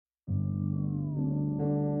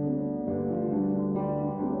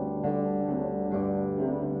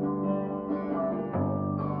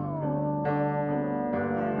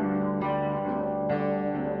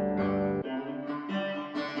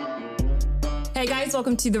Hey guys,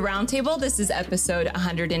 welcome to The Roundtable. This is episode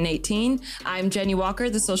 118. I'm Jenny Walker,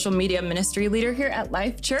 the social media ministry leader here at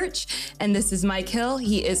Life Church. And this is Mike Hill.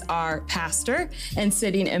 He is our pastor. And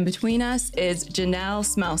sitting in between us is Janel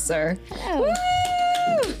Smelser.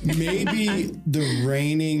 Woo! Maybe the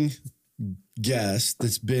reigning guest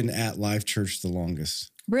that's been at Life Church the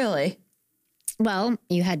longest. Really? Well,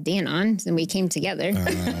 you had Dan on, and we came together. How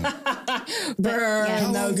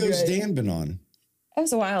long ago's Dan been on? It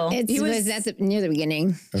was a while. He was near the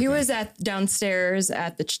beginning. He was at downstairs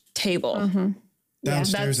at the table.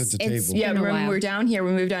 Downstairs at the table. Yeah, remember we were down here,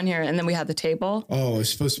 we moved down here, and then we had the table. Oh, it was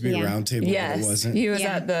supposed to be a round table, yes, but it wasn't? He was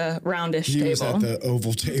at the roundish table. He was at the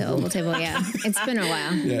oval table. The oval table, yeah. It's been a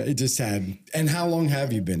while. Yeah, it just had. And how long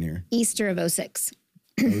have you been here? Easter of 06.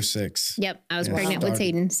 06. Yep, I was pregnant with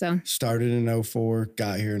Hayden, so. Started in 04,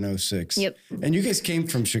 got here in 06. Yep. And you guys came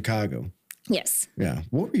from Chicago. Yes. Yeah.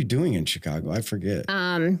 What were you doing in Chicago? I forget.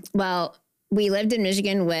 Well, we lived in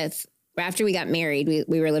Michigan after we got married,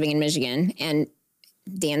 we were living in Michigan, and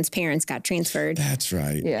Dan's parents got transferred. That's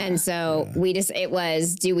right. Yeah. And so it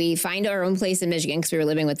was, do we find our own place in Michigan because we were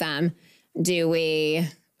living with them? Do we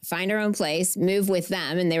find our own place, move with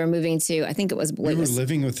them? And they were moving to, I think it was. You were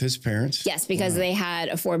living with his parents? Yes, because they had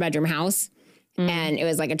a 4-bedroom house and it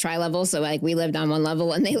was like a tri-level. So like we lived on one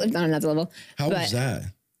level and they lived on another level. How was that?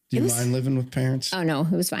 Do you mind living with parents? Oh no,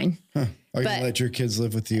 it was fine. Huh. Are you going to let your kids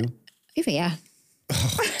live with you? Yeah.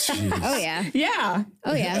 Oh, jeez. Oh yeah. Yeah.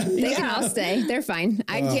 Oh yeah. They can all stay. They're fine.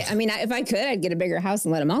 If I could, I'd get a bigger house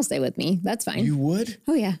and let them all stay with me. That's fine. You would?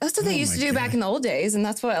 Oh yeah. That's what they used to do back in the old days, and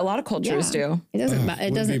that's what a lot of cultures do. It doesn't.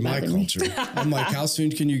 It doesn't be my bother me. culture. I'm like, how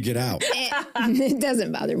soon can you get out? It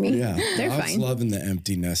doesn't bother me. Yeah, They're I was fine. loving the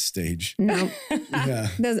empty nest stage. No. Yeah.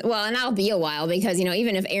 Well, and I'll be a while because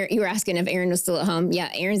even if you were asking if Aaron was still at home. Yeah,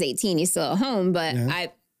 Aaron's 18. He's still at home, but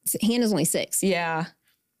Hannah's only 6. Yeah.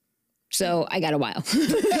 So I got a while.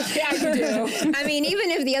 Yeah, you do. I mean,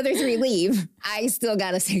 even if the other 3 leave, I still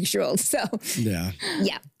got a 6-year-old. So Yeah.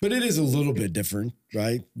 yeah. But it is a little bit different,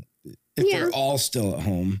 right? If they're all still at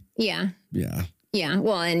home. Yeah. Yeah. Yeah.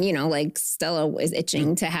 Well, and like Stella is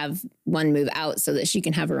itching to have one move out so that she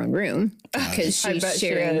can have her own room because she's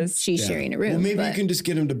sharing a room. Well, maybe you can just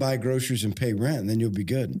get them to buy groceries and pay rent, and then you'll be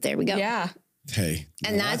good. There we go. Yeah. Hey,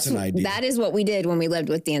 And that's an idea. that is what we did when we lived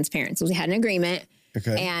with Dan's parents. We had an agreement.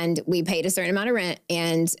 Okay. And we paid a certain amount of rent,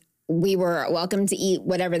 and we were welcome to eat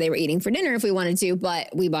whatever they were eating for dinner if we wanted to,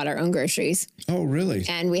 but we bought our own groceries. Oh, really?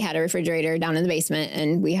 And we had a refrigerator down in the basement,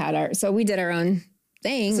 and we did our own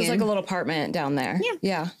thing. So it's like a little apartment down there.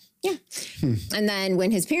 Yeah. And then when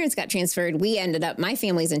his parents got transferred, my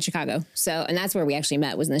family's in Chicago. So, and that's where we actually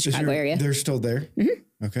met, was in the Chicago area. They're still there?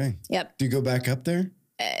 Mm-hmm. Okay. Yep. Do you go back up there?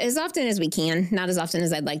 As often as we can, not as often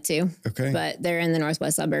as I'd like to. Okay. But they're in the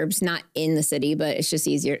northwest suburbs, not in the city, but it's just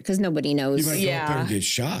easier because nobody knows. You might go up there and get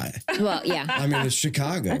shot. Well, yeah. I mean, it's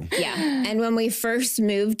Chicago. Yeah. And when we first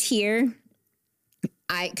moved here,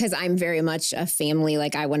 because I'm very much a family,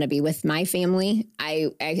 like I want to be with my family.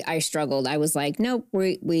 I struggled. I was like, nope,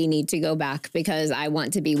 we need to go back because I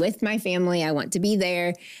want to be with my family. I want to be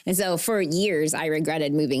there. And so for years, I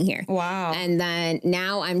regretted moving here. Wow. And then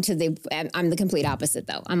now I'm the complete opposite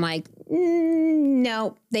though. I'm like,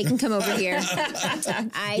 no, they can come over here.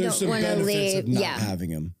 I don't want to leave. Not having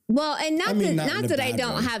them. Well, and not that I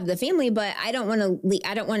don't have the family, but I don't want to.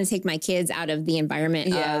 I don't want to take my kids out of the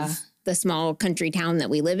environment of the small country town that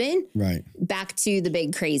we live in, right? Back to the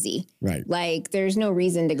big crazy, right? Like, there's no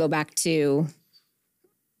reason to go back to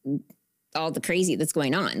all the crazy that's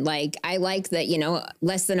going on. Like, I like that,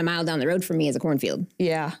 less than a mile down the road from me is a cornfield.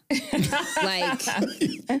 Yeah. Like,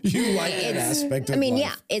 you like that aspect of life.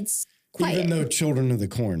 Yeah, it's quiet. Even though Children of the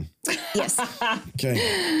Corn. Yes. Okay.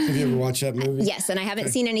 Have you ever watched that movie? Yes, and I haven't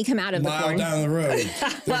seen any come out of the corn. Mile down the road,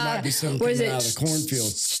 there might be some coming out of the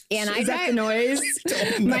cornfield. And I drive the noise.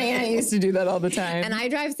 My aunt used to do that all the time. And I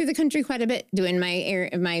drive through the country quite a bit doing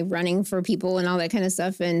my running for people and all that kind of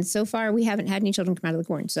stuff. And so far, we haven't had any children come out of the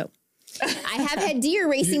corn. So I have had deer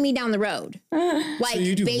racing me down the road, like so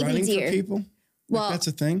you do baby running deer. For people? Well, that's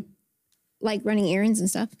a thing. Like running errands and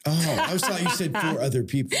stuff. Oh, I thought you said for other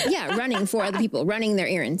people. Yeah, running for other people, running their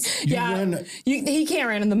errands. He can't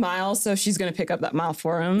run in the mile, so she's going to pick up that mile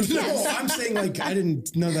for him. No, I'm saying like I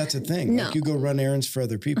didn't know that's a thing. No. Like you go run errands for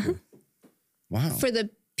other people. Wow. For the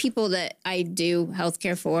people that I do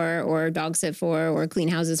healthcare for, or dog sit for, or clean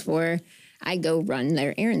houses for, I go run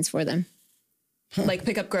their errands for them. Like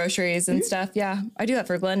pick up groceries and stuff. Yeah, I do that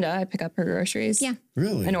for Glenda. I pick up her groceries. Yeah.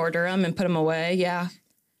 Really? And order them and put them away. Yeah.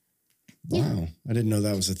 Wow. I didn't know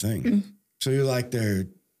that was a thing. So you're like their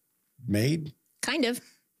maid? Kind of.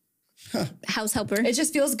 house helper. It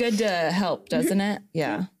just feels good to help, doesn't it?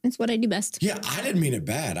 Yeah. That's what I do best. Yeah, I didn't mean it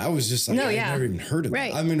bad. I was just like, I never even heard of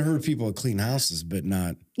it. I mean, heard of people that clean houses, but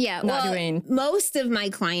not. Yeah, not doing. Most of my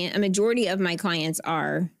a majority of my clients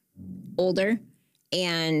are older,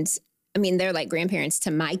 and I mean, they're like grandparents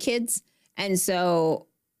to my kids, and so.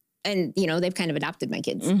 And, you know, they've kind of adopted my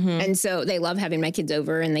kids. And so they love having my kids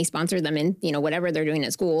over, and they sponsor them in, you know, whatever they're doing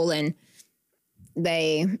at school. And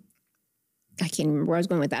I can't remember where I was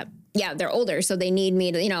going with that. Yeah, they're older. So they need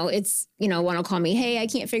me to, you know, it's, you know, one will call me, hey, I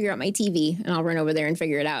can't figure out my TV. And I'll run over there and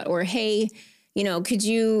figure it out. Or, hey, you know,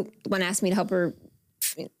 one asked me to help her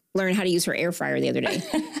learn how to use her air fryer the other day.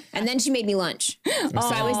 And then she made me lunch. So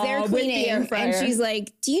I was there cleaning, and she's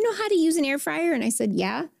like, do you know how to use an air fryer? And I said,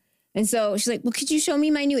 yeah. And so she's like, well, could you show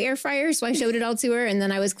me my new air fryer? So I showed it all to her, and then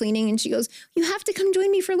I was cleaning, and she goes, you have to come join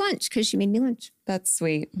me for lunch, because she made me lunch. That's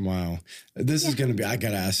sweet. Wow. This is going to be, I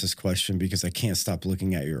got to ask this question because I can't stop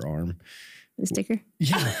looking at your arm. The sticker?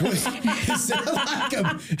 Yeah. Is that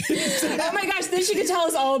like oh my gosh, then she could tell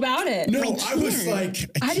us all about it. No, I was like,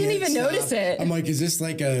 I didn't even notice it. I'm like, is this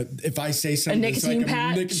like if I say something, a nicotine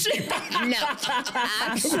patch? No,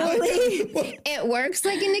 actually, it works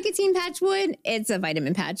like a nicotine patch would. It's a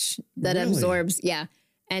vitamin patch that absorbs. Yeah.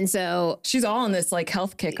 And so she's all on this like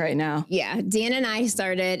health kick right now. Yeah. Dan and I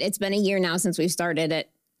started, it's been a year now since we've started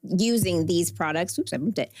it using these products. Oops, I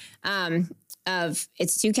bumped it.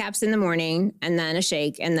 It's 2 caps in the morning, and then a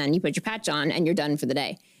shake, and then you put your patch on, and you're done for the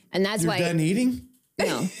day. And that's why. You're done eating?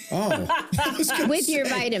 No. Oh. With your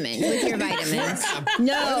vitamins. No.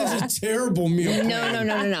 That is a terrible meal.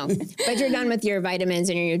 No. But you're done with your vitamins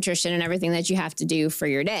and your nutrition and everything that you have to do for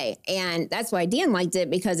your day. And that's why Dan liked it,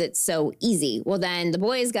 because it's so easy. Well, then the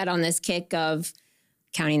boys got on this kick of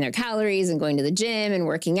counting their calories and going to the gym and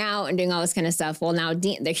working out and doing all this kind of stuff. Well, now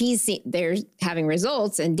they're having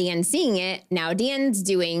results, and Dan's seeing it. Now Dan's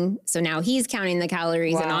now he's counting the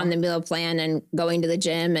calories and on the meal plan and going to the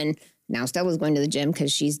gym. And now Stella's going to the gym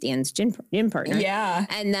because she's Dan's gym partner. Yeah.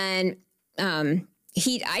 And then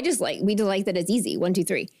we just like that it's easy. 1, 2,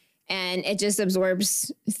 3. And it just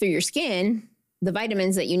absorbs through your skin the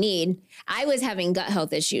vitamins that you need. I was having gut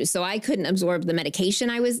health issues, so I couldn't absorb the medication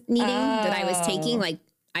I was needing that I was taking. Like,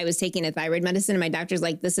 I was taking a thyroid medicine, and my doctor's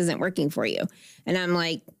like, this isn't working for you. And I'm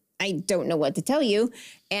like, I don't know what to tell you.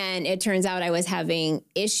 And it turns out I was having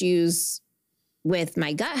issues with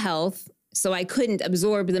my gut health, so I couldn't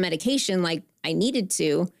absorb the medication like I needed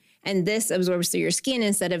to. And this absorbs through your skin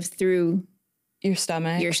instead of through your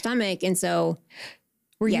stomach. And so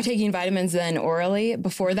were you taking vitamins then orally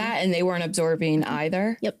before that, and they weren't absorbing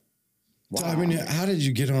either? Yep. Wow. So, I mean, how did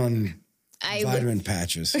you get on vitamin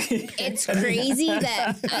patches? It's crazy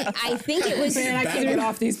that I think it was. Man, I can't get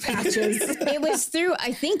off these patches. It was through.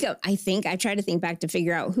 I think I tried to think back to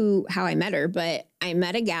figure out how I met her, but I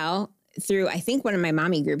met a gal through, I think, one of my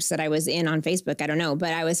mommy groups that I was in on Facebook. I don't know,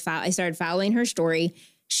 but I started following her story.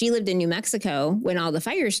 She lived in New Mexico when all the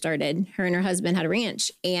fires started. Her and her husband had a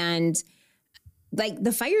ranch, and like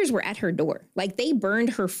the fires were at her door. Like, they burned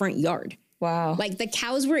her front yard. Wow. Like, the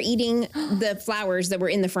cows were eating the flowers that were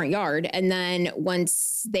in the front yard. And then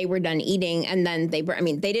once they were done eating, and then they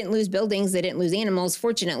didn't lose buildings. They didn't lose animals,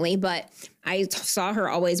 fortunately. But I saw her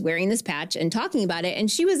always wearing this patch and talking about it.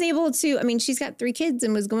 And she was able to, she's got 3 kids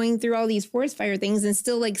and was going through all these forest fire things and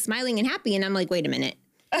still like smiling and happy. And I'm like, wait a minute.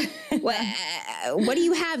 What do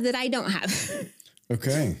you have that I don't have?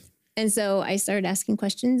 Okay. And so I started asking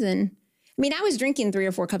questions, and I was drinking 3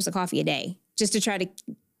 or 4 cups of coffee a day just to try to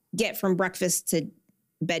get from breakfast to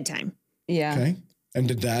bedtime. Yeah. Okay. And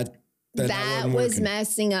did that was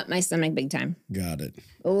messing up my stomach big time. Got it.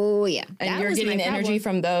 Oh yeah. And you're getting energy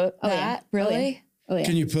from that? Really? Oh yeah.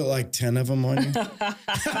 Can you put like 10 of them on you?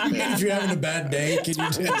 If you're having a bad day, can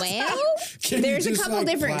you just... there's a couple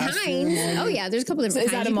different kinds. Oh yeah, there's a couple different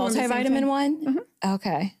kinds. Is that a multivitamin one? Mm-hmm.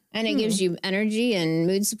 Okay. And it gives you energy and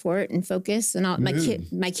mood support and focus and all. My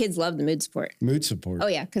kids love the mood support. Mood support. Oh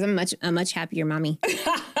yeah, because I'm a much happier mommy.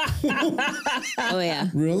 Oh yeah.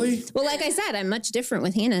 Really? Well, like I said, I'm much different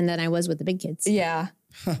with Hannah than I was with the big kids. Yeah.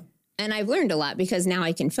 Huh. And I've learned a lot because now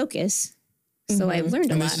I can focus. So I've learned a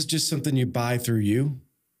lot. And this is just something you buy through you?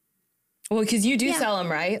 Well, because you do sell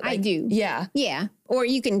them, right? I do. Yeah. Yeah. Or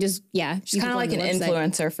you can just, She's kind of like an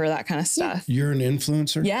influencer for that kind of stuff. You're an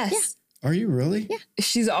influencer? Yes. Yeah. Are you really? Yeah.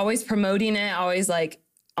 She's always promoting it, always like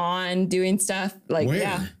on doing stuff. Like, where?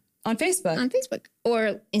 Yeah. On Facebook. On Facebook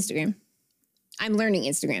or Instagram. I'm learning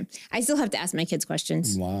Instagram. I still have to ask my kids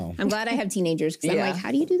questions. Wow. I'm glad I have teenagers because I'm like,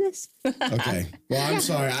 how do you do this? Okay. Well, I'm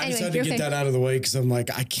sorry. I just had to get that out of the way because I'm like,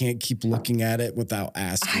 I can't keep looking at it without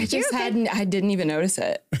asking. I didn't even notice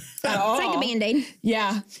it at all. It's like a Band-Aid.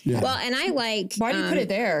 Yeah. Well, and I like... Why do you put it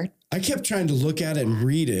there? I kept trying to look at it and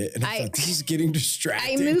read it, and I thought, this is getting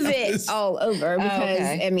distracting. I move it all over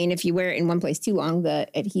because, I mean, if you wear it in one place too long,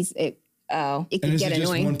 it could get annoying.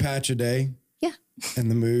 Just one patch a day? Yeah. And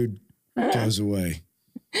the mood goes away.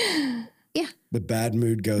 Yeah. The bad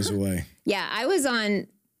mood goes away. Yeah, I was on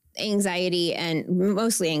anxiety and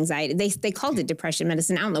mostly anxiety. They called it depression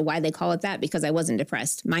medicine. I don't know why they call it that because I wasn't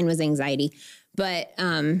depressed. Mine was anxiety. But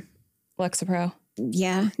Lexapro.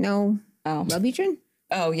 Yeah, no. Oh. Wellbutrin?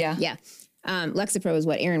 Oh, yeah. Yeah. Lexapro is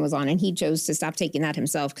what Aaron was on, and he chose to stop taking that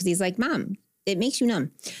himself because he's like, Mom, it makes you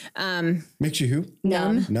numb. Makes you who?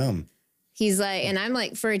 Numb. Numb. He's like, and I'm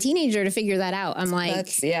like, for a teenager to figure that out, I'm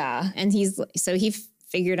like, And so he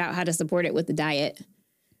figured out how to support it with the diet.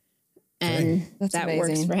 And that amazing.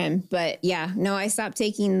 Works for him. But yeah, no, I stopped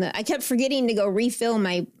taking I kept forgetting to go refill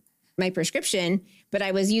my prescription, but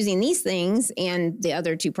I was using these things and the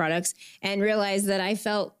other 2 products and realized that I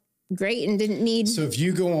felt great and didn't need. So if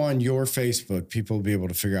you go on your Facebook, people will be able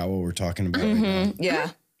to figure out what we're talking about right now.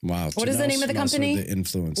 Yeah. Wow. What is the name of the company? The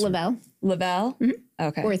influencer. Labelle? Mm-hmm.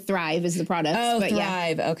 Okay. Or Thrive is the product. Oh, but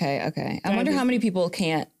Thrive. Yeah. Okay. Thrive I wonder how many people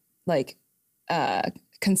can't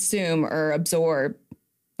consume or absorb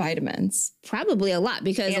vitamins. Probably a lot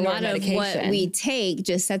because and a lot of what we take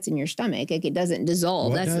just sets in your stomach. Like it doesn't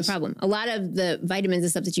dissolve. That's the problem. A lot of the vitamins and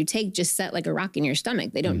stuff that you take just set like a rock in your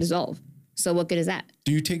stomach. They don't dissolve. So what good is that?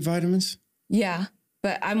 Do you take vitamins? Yeah.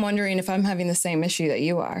 But I'm wondering if I'm having the same issue that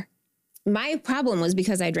you are. My problem was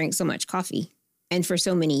because I drank so much coffee and for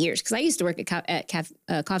so many years. Because I used to work at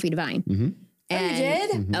Coffee Divine. Mm-hmm. And you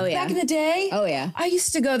did? Mm-hmm. Oh, yeah. Back in the day? Oh, yeah. I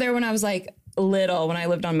used to go there when I was like little, when I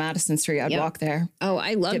lived on Madison Street. I'd walk there. Oh,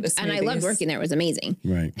 I loved working there. It was amazing.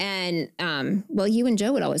 Right. And, well, you and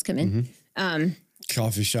Joe would always come in. Mm-hmm.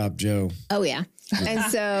 Coffee Shop Joe. Oh, yeah.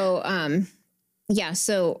 And so,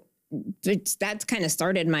 so that's kind of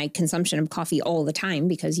started my consumption of coffee all the time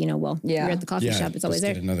because, you're at the coffee shop. It's always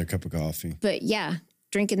there. Get another cup of coffee. But yeah,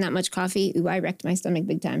 drinking that much coffee, I wrecked my stomach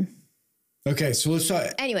big time. Okay, so let's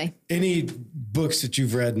talk. Anyway. Any books that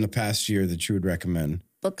you've read in the past year that you would recommend?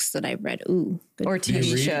 Books that I've read. Ooh. Good. Or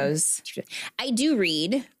TV shows. I do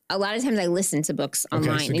read. A lot of times I listen to books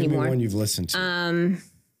online so give anymore. me one you've listened to.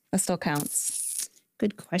 That still counts.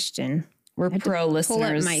 Good question. We're pro listeners. Pull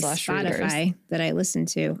up my Spotify readers. That I listen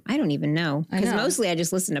to. I don't even know because mostly I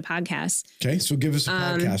just listen to podcasts. Okay, so give us a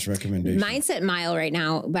podcast recommendation. Mindset Mile right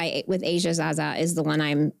now with Asia Zaza is the one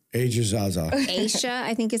I'm. Asia Zaza. Aisha,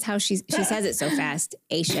 I think is how she says it so fast.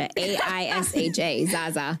 Aisha, Aisha,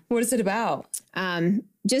 Zaza. What is it about?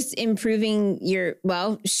 Just improving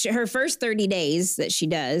her first 30 days that she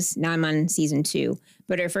does. Now I'm on season 2,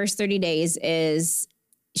 but her first 30 days is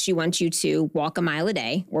she wants you to walk a mile a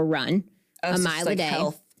day or run a mile a day.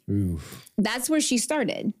 Health. Ooh. That's where she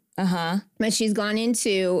started. But she's gone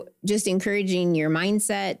into just encouraging your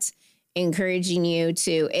mindset, encouraging you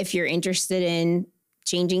to, if you're interested in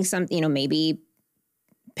changing something, maybe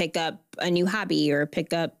pick up a new hobby or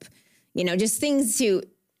pick up, just things to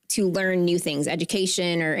learn new things,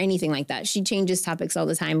 education or anything like that. She changes topics all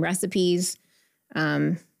the time, recipes.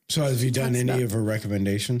 So have you done any of her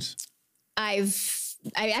recommendations?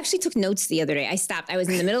 I actually took notes the other day. I stopped. I was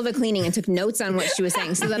in the middle of a cleaning and took notes on what she was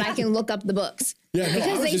saying so that I can look up the books. Yeah,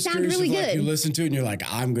 because they sound really good. You listen to it and you're like,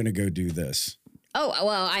 I'm going to go do this. Oh,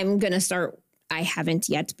 well, I'm going to start. I haven't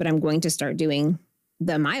yet, but I'm going to start doing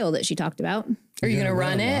the mile that she talked about. Are you going to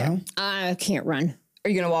run it? I can't run. Are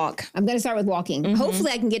you going to walk? I'm going to start with walking. Mm-hmm.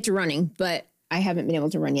 Hopefully I can get to running, but I haven't been able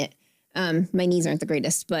to run yet. My knees aren't the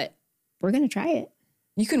greatest, but we're going to try it.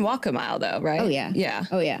 You can walk a mile though, right? Oh, yeah. Yeah.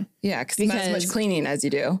 Oh, yeah. Yeah, because not as much cleaning as you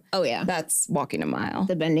do. Oh, yeah. That's walking a mile.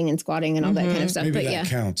 The bending and squatting and all that kind of stuff. Maybe but that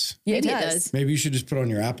counts. Yeah, Maybe it does. Maybe you should just put on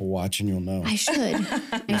your Apple Watch and you'll know. I should.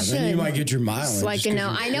 I should. Then you might get your mile. So I can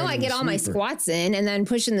know. I know I get all my squats in and then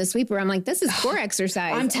pushing the sweeper. I'm like, this is core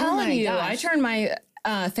exercise. I'm telling you, gosh. I turn my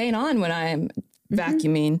thing on when I'm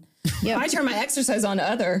vacuuming. Yeah, I turn my exercise on to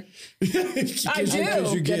other. I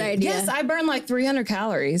do. Good idea. Yes, I burn like 300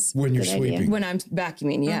 calories when you're sweeping. When I'm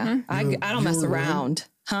vacuuming, yeah. I don't mess around.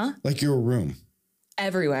 Huh? Like your room?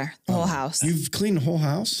 Everywhere. The whole house. You've cleaned the whole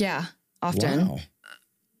house? Yeah, often. Wow.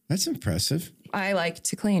 That's impressive. I like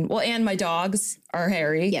to clean. Well, and my dogs are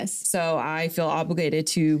hairy. Yes. So I feel obligated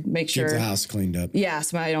to make sure. Keep the house cleaned up. Yeah,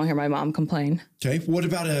 so I don't hear my mom complain. Okay. What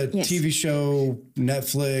about a TV show,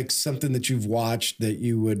 Netflix, something that you've watched that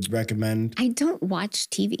you would recommend? I don't watch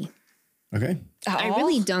TV. Okay. I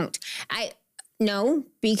really don't. No,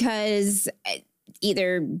 because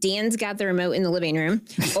either Dan's got the remote in the living room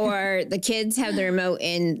or the kids have the remote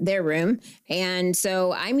in their room. And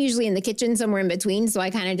so I'm usually in the kitchen somewhere in between. So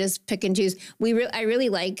I kind of just pick and choose. I really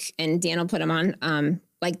like, and Dan will put them on,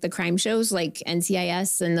 like the crime shows, like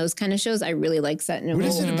NCIS and those kind of shows. I really like setting. What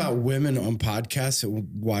is it about women on podcasts that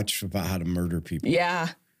watch about how to murder people? Yeah.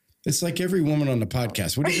 It's like every woman on the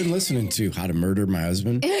podcast. What have you been listening to? How to Murder My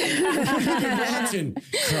Husband? I've been watching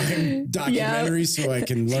crime documentaries so I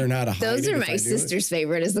can learn how to hide Those it are my sister's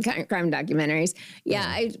favorite is the crime documentaries.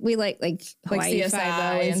 Yeah, we like Hawaii CSI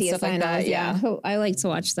Five-0 and CSI stuff like that. Yeah. I like to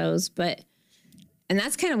watch those, and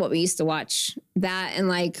that's kind of what we used to watch. That and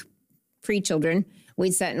like pre-children,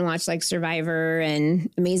 we'd sit and watch like Survivor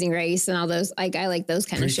and Amazing Race and all those. Like I like those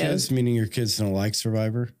kind of shows. Meaning your kids don't like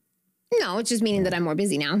Survivor? No, it's just meaning that I'm more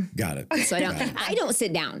busy now. Got it. So I don't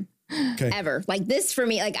sit down ever. Like this for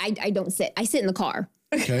me, like I don't sit. I sit in the car.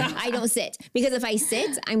 Okay. I don't sit because if I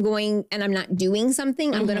sit, I'm going and I'm not doing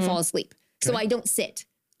something, I'm going to fall asleep. So I don't sit.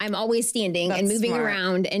 I'm always standing and moving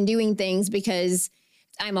around and doing things because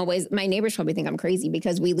my neighbors probably think I'm crazy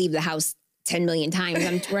because we leave the house 10 million times.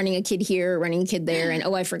 I'm running a kid here, running a kid there, and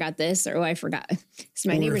I forgot this or I forgot. So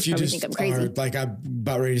my neighbors probably think I'm crazy. Like I'm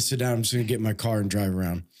about ready to sit down. I'm just going to get in my car and drive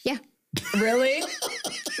around. Yeah. Really?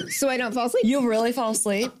 So I don't fall asleep. You'll really fall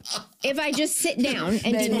asleep? If I just sit down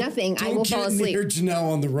and do nothing, I will fall asleep. Don't get near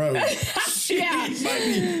Janel on the road. Yeah. She might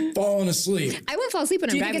be falling asleep. I won't fall asleep when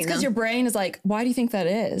I'm driving. Do you think it's because your brain is like, why do you think that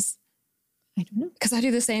is? I don't know. Because I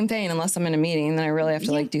do the same thing unless I'm in a meeting and then I really have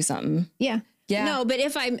to like do something. Yeah. Yeah. No, but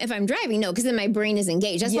if I'm driving, no, because then my brain is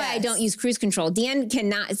engaged. That's why I don't use cruise control. Dan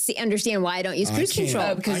cannot understand why I don't use cruise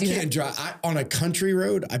control. Because I can't drive on a country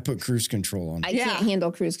road. I put cruise control on. I can't handle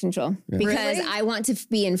cruise control because I want to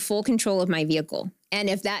be in full control of my vehicle. And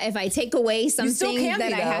if I take away something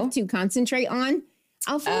that I have to concentrate on,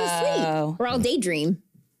 I'll fall asleep or I'll daydream.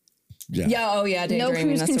 Yeah. Daydreaming. No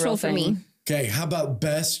cruise control for me. Okay. How about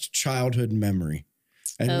best childhood memory?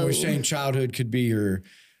 And we're saying childhood could be your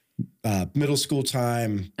middle school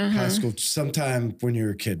time, high school, sometime when you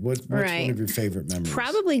were a kid. What's one of your favorite memories?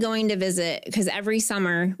 Probably going to visit, because every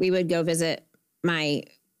summer we would go visit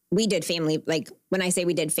we did family, like when I say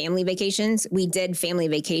we did family vacations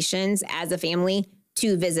as a family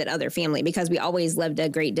to visit other family because we always lived a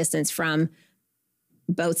great distance from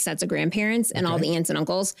both sets of grandparents and all the aunts and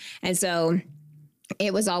uncles. And so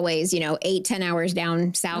it was always, 8-10 hours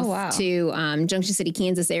down south to Junction City,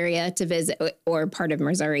 Kansas area to visit, or part of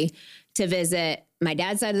Missouri to visit my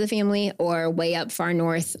dad's side of the family, or way up far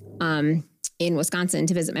north in Wisconsin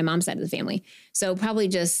to visit my mom's side of the family. So probably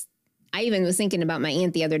I even was thinking about my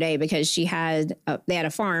aunt the other day because they had a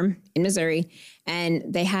farm in Missouri and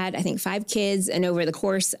they had, I think, 5 kids. And over the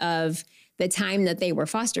course of the time that they were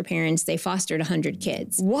foster parents, they fostered 100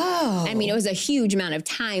 kids. Whoa. I mean, it was a huge amount of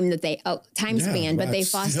time that span, but they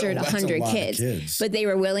fostered 100 kids. But they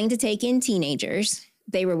were willing to take in teenagers.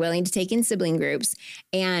 They were willing to take in sibling groups.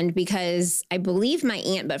 And because I believe my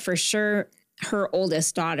aunt, but for sure her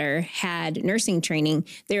oldest daughter had nursing training,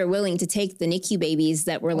 they were willing to take the NICU babies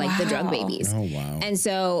that were like the drug babies. Oh, wow. And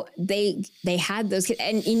so they had those kids,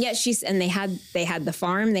 and yet they had the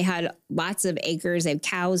farm, they had lots of acres, they had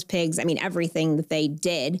cows, pigs, I mean, everything that they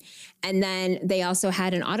did. And then they also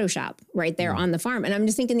had an auto shop right there on the farm. And I'm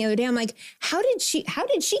just thinking the other day, I'm like, how did she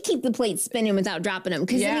keep the plates spinning without dropping them?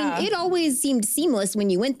 Because I mean, it always seemed seamless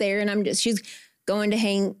when you went there, and she's going to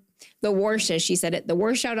hang the wash, as she said it, the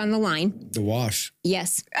wash out on the line. The wash.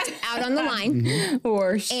 Yes. Out on the line.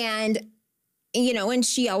 Wash. And, and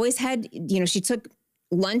she always had, she took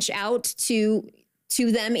lunch out to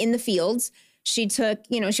them in the fields. She took,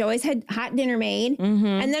 she always had hot dinner made.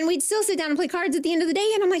 And then we'd still sit down and play cards at the end of the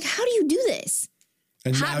day. And I'm like, how do you do this?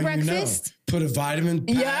 And hot breakfast. Put a vitamin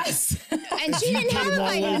patch. Yes. And she didn't have a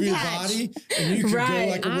vitamin patch. Body, and you could go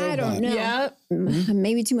like a robot. I don't know. Yep.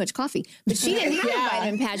 Maybe too much coffee. But she didn't have a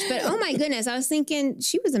vitamin patch. But oh my goodness, I was thinking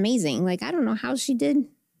she was amazing. Like, I don't know how she did. I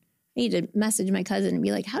need to message my cousin and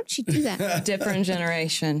be like, how did she do that? Different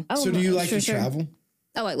generation. Oh, so do you like to travel?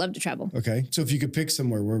 Oh, I love to travel. Okay. So if you could pick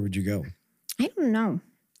somewhere, where would you go? I don't know.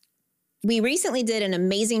 We recently did an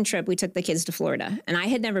amazing trip. We took the kids to Florida, and I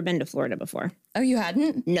had never been to Florida before. Oh, you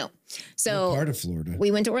hadn't? No. So what part of Florida?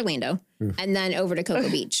 We went to Orlando and then over to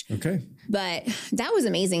Cocoa Beach. Okay. But that was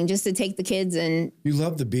amazing just to take the kids. And you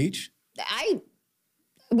love the beach?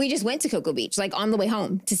 We just went to Cocoa Beach, like on the way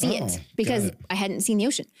home to see it because I hadn't seen the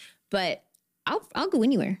ocean. But I'll go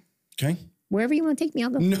anywhere. Okay. Wherever you want to take me,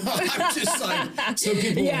 I'll go. No, I'm just like, some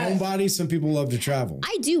people are homebodies, some people love to travel.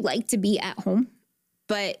 I do like to be at home,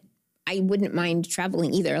 but I wouldn't mind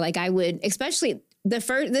traveling either. Like I would, especially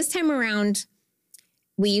this time around,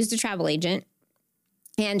 we used a travel agent,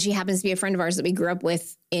 and she happens to be a friend of ours that we grew up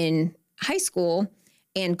with in high school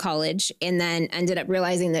and college, and then ended up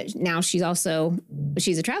realizing that now she's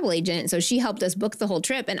a travel agent. So she helped us book the whole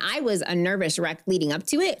trip, and I was a nervous wreck leading up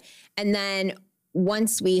to it. And then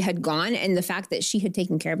once we had gone and the fact that she had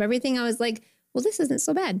taken care of everything, I was like, well, this isn't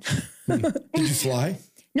so bad. Did you fly?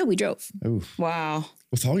 No, we drove. Oh, Wow.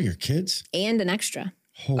 with all your kids? And an extra.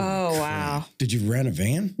 Holy crap. Wow. Did you rent a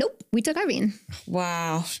van? Nope. We took our van.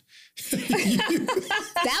 Wow.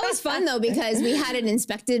 That was fun though, because we had it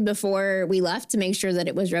inspected before we left to make sure that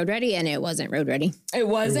it was road ready, and it wasn't road ready. It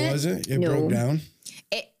wasn't? It wasn't? It No. broke down?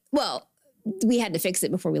 Well, we had to fix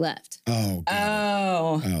it before we left. Oh,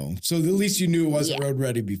 God. Oh. So at least you knew it wasn't road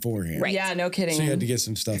ready beforehand. Right. Yeah, no kidding. So you had to get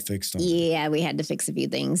some stuff fixed on it. Yeah, we had to fix a few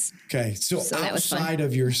things. Okay. So that was fun. outside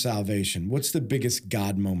of your salvation, what's the biggest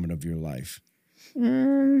God moment of your life?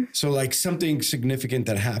 So like something significant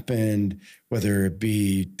that happened, whether it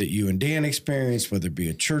be that you and Dan experienced, whether it be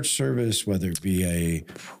a church service, whether it be a...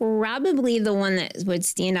 Probably the one that would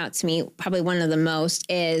stand out to me, probably one of the most,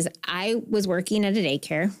 is I was working at a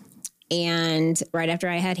daycare, and right after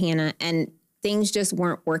I had Hannah, and things just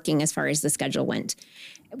weren't working as far as the schedule went.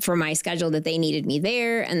 For my schedule that they needed me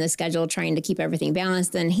there, and the schedule trying to keep everything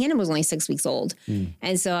balanced. And Hannah was only 6 weeks old.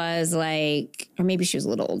 And so I was like, or maybe she was a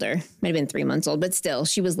little older, might have been 3 months old, but still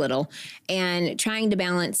she was little, and trying to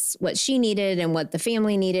balance what she needed and what the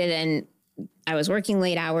family needed. And I was working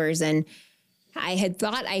late hours, and I had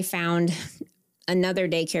thought I found another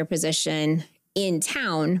daycare position in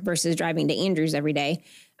town versus driving to Andrews every day.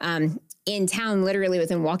 In town, literally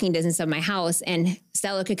within walking distance of my house, and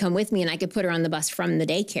Stella could come with me and I could put her on the bus from the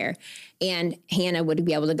daycare, and Hannah would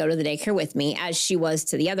be able to go to the daycare with me as she was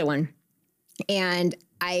to the other one. And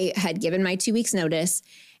I had given my 2 weeks notice,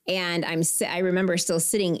 and I remember still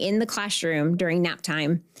sitting in the classroom during nap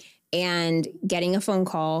time and getting a phone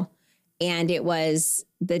call, and it was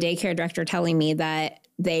the daycare director telling me that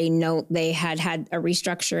they had a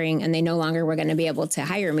restructuring and they no longer were going to be able to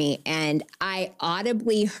hire me. And I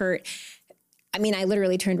audibly heard, I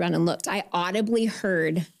literally turned around and looked. I audibly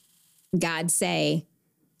heard God say,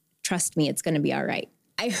 trust me, it's going to be all right.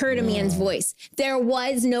 I heard a man's voice. There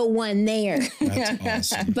was no one there.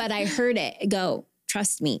 That's awesome. But I heard it go,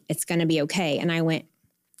 trust me, it's going to be okay. And I went,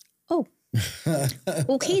 oh,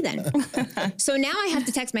 okay then. So now I have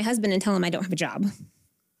to text my husband and tell him I don't have a job.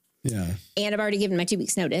 Yeah. And I've already given my 2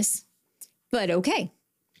 weeks notice, but okay.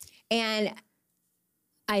 And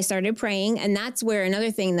I started praying. And that's where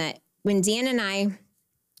another thing that when Dan and I,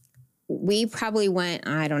 we probably went,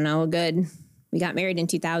 I don't know, we got married in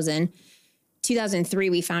 2000.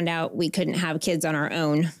 2003, we found out we couldn't have kids on our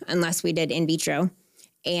own unless we did in vitro.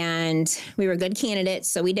 And we were good candidates,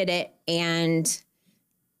 so we did it. And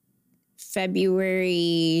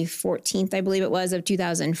February 14th, I believe it was, of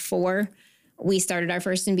 2004, we started our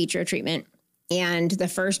first in vitro treatment, and the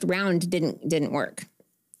first round didn't work.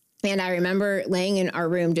 And I remember laying in our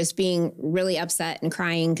room just being really upset and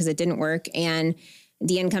crying because it didn't work. And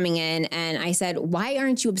Dan coming in, and I said, why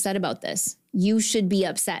aren't you upset about this? You should be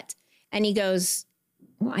upset. And he goes,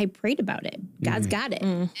 well, I prayed about it. God's got it.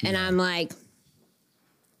 And I'm like,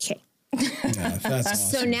 okay. Yeah, that's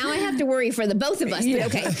awesome. So now I have to worry for the both of us, but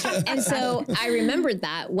okay. And so I remembered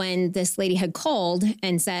that when this lady had called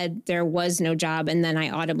and said there was no job, and then I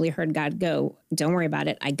audibly heard God go, don't worry about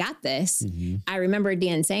it. I got this. I remember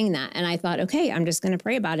Dan saying that, and I thought, okay, I'm just going to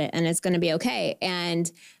pray about it and it's going to be okay.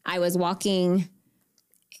 And I was walking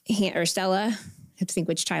Stella, I have to think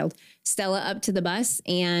which child, Stella up to the bus,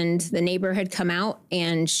 and the neighbor had come out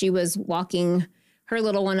and she was walking her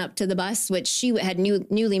little one up to the bus, which she had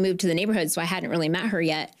newly moved to the neighborhood, so I hadn't really met her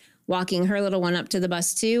yet, walking her little one up to the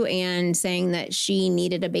bus too, and saying that she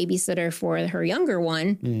needed a babysitter for her younger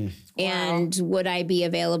one, and would I be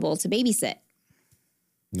available to babysit?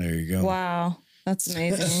 There you go. Wow. That's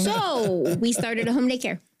amazing. So we started a home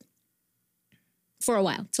daycare for a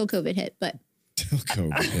while, till COVID hit, but Till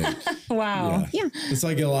COVID hit. Wow. yeah. It's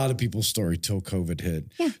like a lot of people's story till COVID hit.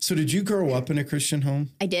 Yeah. So did you grow up in a Christian home?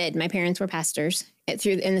 I did. My parents were pastors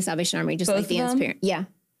in the Salvation Army, just Both like of Dan's them? parents. Yeah.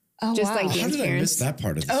 Oh, Just wow. like How Dan's did I miss parents. that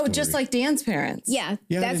part of the story? Oh, just like Dan's parents. Yeah.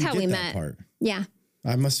 Yeah, I That's didn't how get we that met. part. Yeah.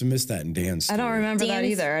 I must have missed that in Dan's story. I don't remember that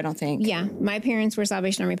Dan's- either, I don't think. Yeah. My parents were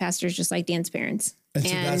Salvation Army pastors, just like Dan's parents. And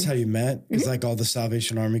so that's how you met? It's like all the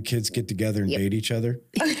Salvation Army kids get together and date each other?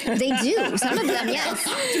 They do. Some of them,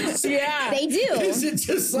 yes. Yeah. They do. Is it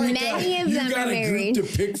just like Many of you them got are a married. group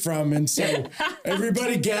to pick from, and so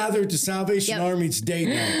everybody gathered to Salvation Yep. Army's date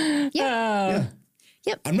night? Yeah.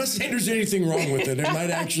 I'm not saying there's anything wrong with it. It might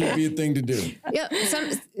actually be a thing to do. Yep.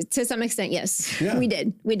 To some extent, yes. Yeah. We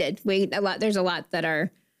did. There's a lot that are,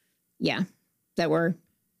 that were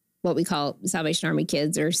what we call Salvation Army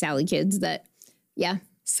kids or Sally kids that,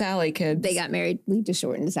 Sally kids. they got married. We just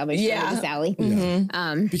shortened the Salvation Army to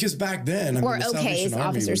Sally. Because back then, Or the OKs, Salvation Army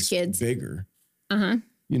officers' was kids. bigger. Uh-huh.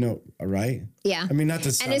 right? Yeah. I mean, not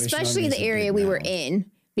the and especially the area we were in,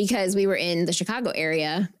 because we were in the Chicago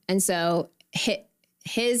area. And so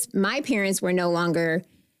my parents were no longer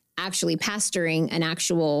actually pastoring an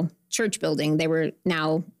actual church building. They were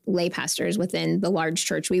now lay pastors within the large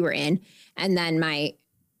church we were in. And then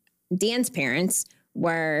Dan's parents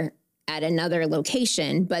were at another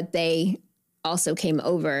location, but they also came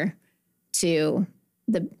over to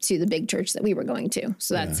the big church that we were going to.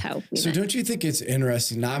 So that's how we met. Don't you think it's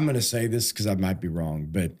interesting? Now I'm going to say this because I might be wrong,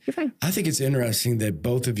 but I think it's interesting that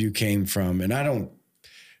both of you came from, and I'm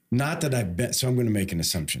going to make an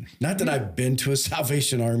assumption. Not that I've been to a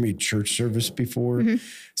Salvation Army church service before. Mm-hmm.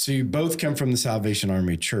 So you both come from the Salvation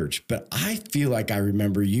Army church, but I feel like I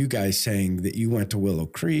remember you guys saying that you went to Willow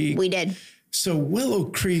Creek. We did. So Willow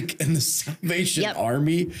Creek and the Salvation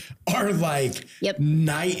Army are like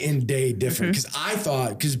night and day different.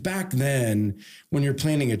 Because back then, when you're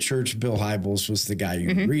planning a church, Bill Hybels was the guy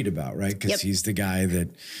you read about, right? Because he's the guy that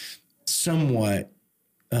somewhat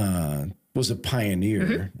was a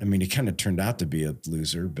pioneer. I mean, he kind of turned out to be a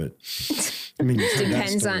loser, but I mean,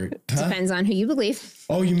 depends on who you believe.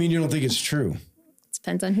 Oh, you mean you don't think it's true?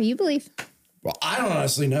 Depends on who you believe. Well, I don't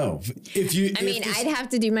honestly know. I'd have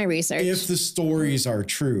to do my research. If the stories are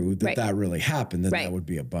true that really happened, then that would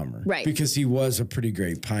be a bummer. Right. Because he was a pretty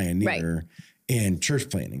great pioneer in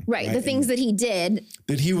church planning. Right. The things that he did.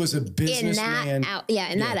 That he was a businessman.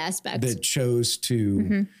 In that aspect. That chose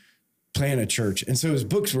to plan a church. And so his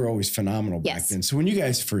books were always phenomenal back then. So when you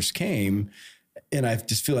guys first came, and I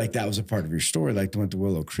just feel like that was a part of your story, like went to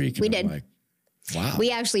Willow Creek. And we did. I'm like, wow.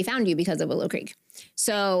 We actually found you because of Willow Creek.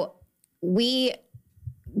 So we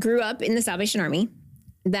grew up in the Salvation Army.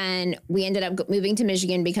 Then we ended up moving to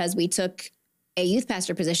Michigan because we took a youth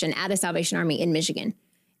pastor position at a Salvation Army in Michigan.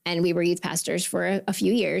 And we were youth pastors for a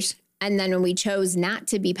few years. And then when we chose not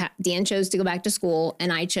to be, Dan chose to go back to school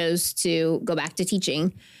and I chose to go back to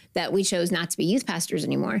teaching, that we chose not to be youth pastors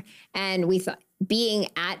anymore. And we thought being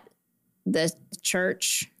at the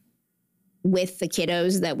church with the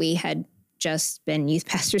kiddos that we had just been youth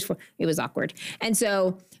pastors for, it was awkward. And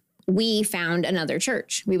so we found another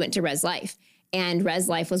church. We went to Res Life, and Res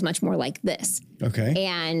Life was much more like this. Okay.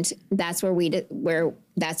 And that's where we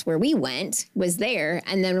went, was there.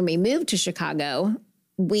 And then when we moved to Chicago,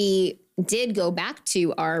 we did go back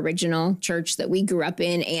to our original church that we grew up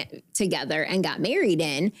in together and got married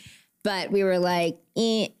in. But we were like,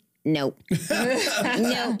 nope. Nope,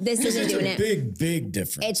 this isn't doing it. It's a big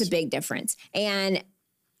difference. It's a big difference. And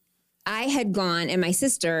I had gone, and my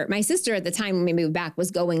sister at the time when we moved back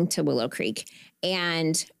was going to Willow Creek.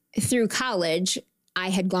 And through college, I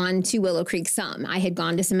had gone to Willow Creek some. I had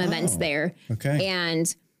gone to some events there. Okay.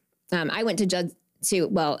 And I went to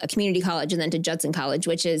a community college and then to Judson College,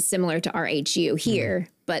 which is similar to RHU here,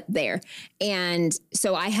 but there. And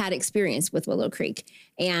so I had experience with Willow Creek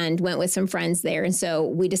and went with some friends there. And so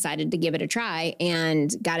we decided to give it a try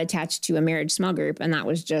and got attached to a marriage small group. And that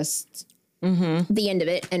was just the end of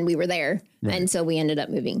it. And we were there. Right. And so we ended up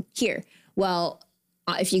moving here. Well,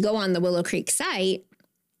 if you go on the Willow Creek site,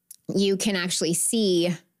 you can actually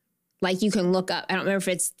see, like you can look up, I don't remember if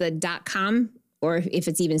it's the .com or if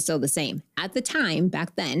it's even still the same. At the time,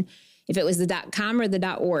 back then, if it was the .com or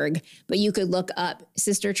the .org, but you could look up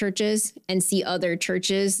sister churches and see other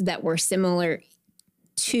churches that were similar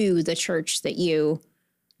to the church that you...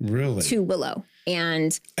 Really? To Willow.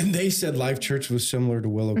 And they said Life Church was similar to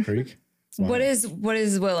Willow Creek? Wow. What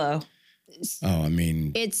is Willow? Oh, I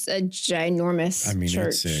mean, it's a ginormous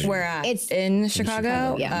church. Where at? It's in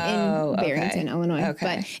Chicago? Yeah, in Barrington, Illinois.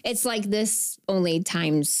 Okay. But it's like this only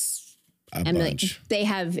times a bunch. Like, they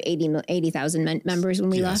have 80,000 members when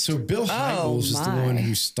we left. So Bill Hybels is the one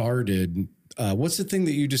who started. What's the thing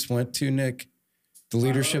that you just went to, Nick? The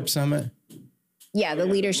Leadership Summit? Yeah, the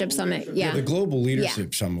Leadership Summit. Yeah. The Global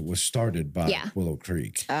Leadership Summit was started by Willow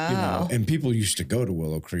Creek. Oh. And people used to go to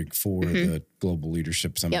Willow Creek for the Global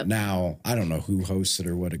Leadership Summit. Yep. Now, I don't know who hosts it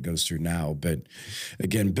or what it goes through now. But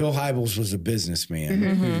again, Bill Hybels was a businessman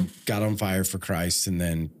who got on fire for Christ and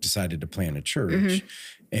then decided to plant a church.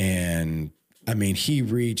 And I mean, he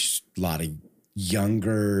reached a lot of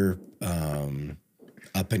younger,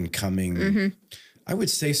 up and coming, I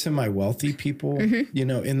would say semi-wealthy people,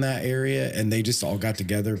 in that area. And they just all got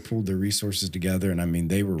together, pulled their resources together. And I mean,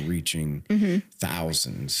 they were reaching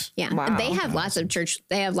thousands. Yeah. Wow. And they have lots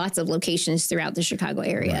of locations throughout the Chicago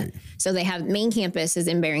area. Right. So they have main campus is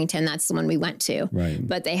in Barrington. That's the one we went to. Right.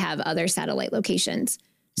 But they have other satellite locations.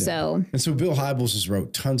 Yeah. So Bill Hybels has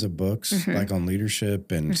wrote tons of books like on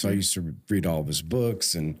leadership. And so I used to read all of his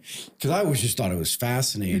books, and because I always just thought it was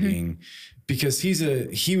fascinating because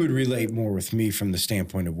he would relate more with me from the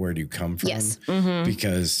standpoint of where do you come from? Yes.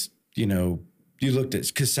 Because, you know, you looked at,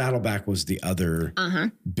 because Saddleback was the other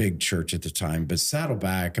big church at the time, but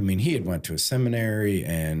Saddleback, I mean, he had went to a seminary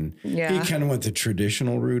and he kind of went the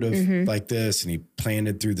traditional route of like this, and he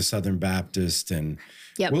planted through the Southern Baptist, and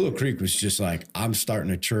Willow Creek was just like, I'm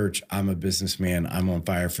starting a church. I'm a businessman. I'm on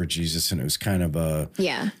fire for Jesus. And it was kind of a,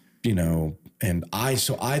 you know, and I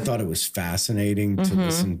thought it was fascinating to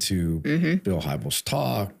listen to Bill Hybels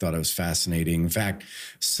talk, thought it was fascinating. In fact,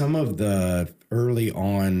 some of the early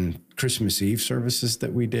on Christmas Eve services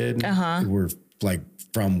that we did were like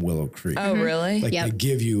from Willow Creek. Oh, really? Like they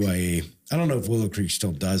give you I don't know if Willow Creek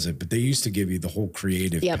still does it, but they used to give you the whole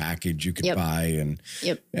creative package you could buy.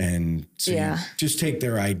 And so you just take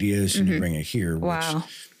their ideas and you bring it here. Which,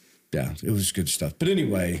 yeah, it was good stuff. But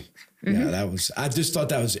anyway, I just thought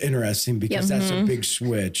that was interesting because that's a big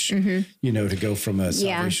switch, you know, to go from a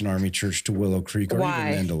Salvation Army church to Willow Creek or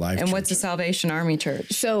even then to Life And Church. what's a Salvation Army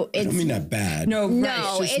church? So I don't mean that bad. No,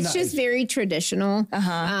 it's just very traditional.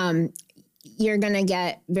 You're going to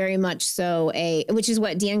get very much so which is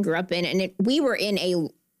what Dan grew up in. And he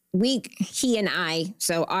and I,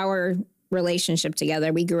 so our relationship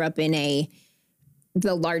together, we grew up in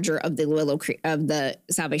the larger of the Willow Creek of the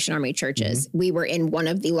Salvation Army churches. We were in one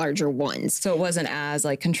of the larger ones. So it wasn't as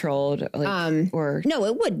like controlled, or no,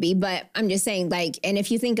 it would be, but I'm just saying, like, and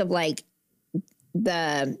if you think of like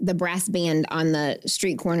the brass band on the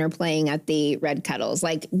street corner playing at the Red Kettles,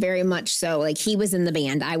 like very much so, like he was in the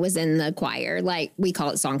band, I was in the choir, like we call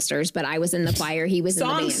it songsters, but I was in the choir, he was in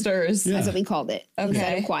the band. Songsters. That's what we called it. Okay. We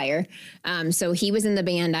had a choir. So he was in the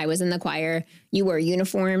band, I was in the choir. You wore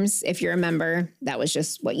uniforms, if you remember. That was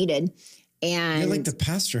just what you did. And like the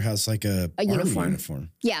pastor has like a uniform.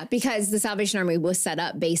 Yeah, because the Salvation Army was set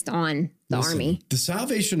up based on the Army. The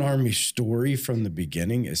Salvation Army story from the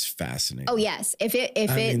beginning is fascinating. Oh yes, if it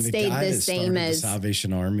stayed the same as the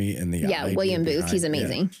Salvation Army and the William Booth, he's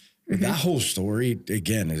amazing. Yeah. That whole story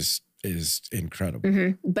again is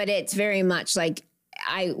incredible. But it's very much like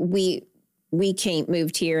we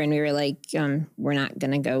moved here and we were like, we're not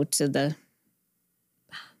going to go to the.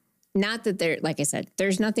 Not that like I said,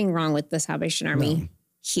 there's nothing wrong with the Salvation Army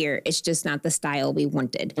here. It's just not the style we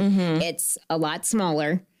wanted. It's a lot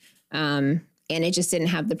smaller. And it just didn't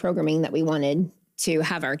have the programming that we wanted to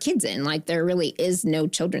have our kids in. Like there really is no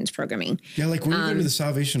children's programming. Yeah. Like when you go to the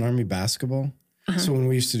Salvation Army basketball. So when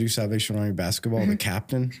we used to do Salvation Army basketball, the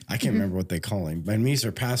captain, I can't remember what they call him. But he's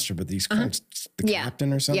our pastor, but he's called the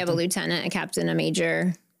captain or something. You have a lieutenant, a captain, a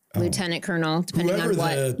major. Lieutenant colonel, depending whoever on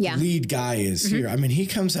what. The lead guy is here. I mean, he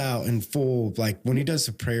comes out in full, like when he does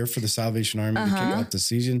the prayer for the Salvation Army to kick off the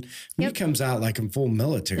season, he comes out like in full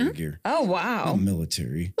military gear. Oh, wow. Not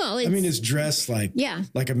military. Well, I mean, it's dressed like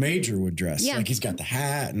a major would dress. Like he's got the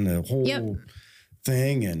hat and the whole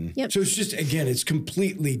thing. And so it's just, again, it's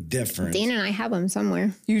completely different. Dan and I have them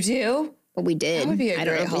somewhere. You do? Well, we did. That would be a I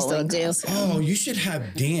don't know if we still do. Oh, you should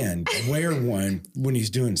have Dan wear one when he's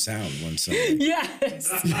doing sound one Sunday. Yes.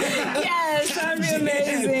 Yes, that'd be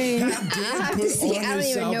amazing. I don't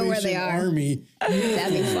even know where they are. Army.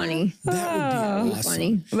 That'd be funny. That would be awesome.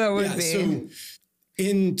 Funny. That would be.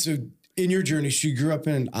 So in your journey, so you grew up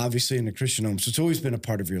obviously in a Christian home, so it's always been a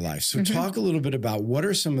part of your life. So talk a little bit about what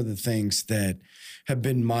are some of the things that have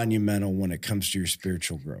been monumental when it comes to your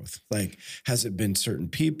spiritual growth? Like, has it been certain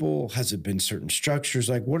people? Has it been certain structures?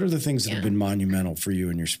 Like, what are the things that have been monumental for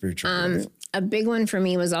you in your spiritual growth? A big one for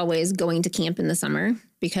me was always going to camp in the summer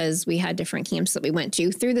because we had different camps that we went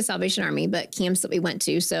to through the Salvation Army, but camps that we went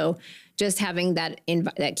to. So just having that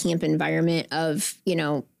camp environment of, you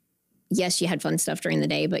know, yes, you had fun stuff during the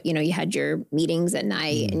day, but, you know, you had your meetings at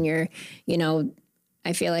night and your, you know,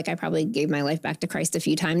 I feel like I probably gave my life back to Christ a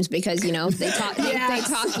few times because, you know, they talk you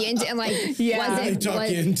into, and like, did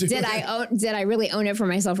I really own it for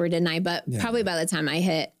myself or didn't I? But probably by the time I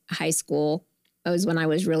hit high school, it was when I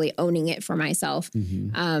was really owning it for myself.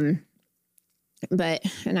 And I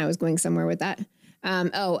was going somewhere with that.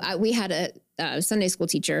 We had a Sunday school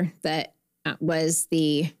teacher that was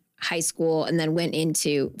the high school and then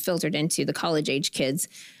filtered into the college age kids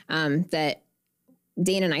that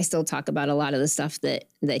Dan and I still talk about a lot of the stuff that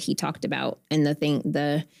he talked about and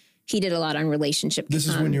he did a lot on relationship. This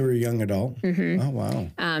is when you were a young adult. Oh, wow.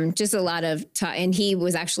 Just a lot of and he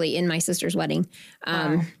was actually in my sister's wedding.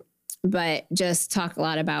 But just talk a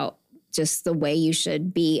lot about just the way you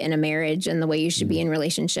should be in a marriage and the way you should be in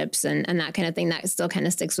relationships and that kind of thing that still kind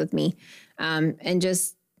of sticks with me. And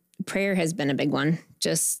just prayer has been a big one.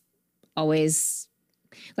 Just always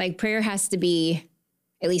like prayer has to be,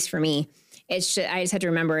 at least for me, I just have to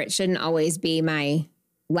remember it shouldn't always be my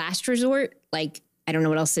last resort. Like I don't know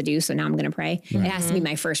what else to do. So now I'm going to pray. Right. It has to be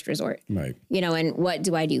my first resort. Right. And what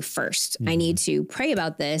do I do first? I need to pray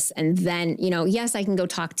about this. And then, yes, I can go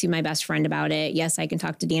talk to my best friend about it. Yes, I can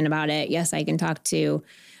talk to Dan about it. Yes, I can talk to,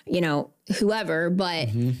 whoever, but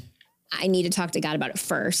I need to talk to God about it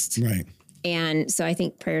first. Right. And so I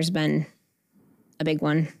think prayer's been a big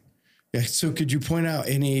one. Yeah. So could you point out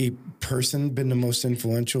any person been the most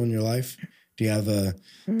influential in your life? Do you have a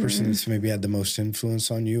person that's maybe had the most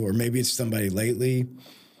influence on you? Or maybe it's somebody lately?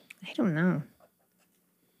 I don't know.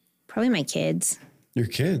 Probably my kids. Your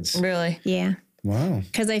kids? Really? Yeah. Wow.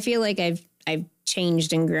 Because I feel like I've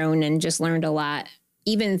changed and grown and just learned a lot,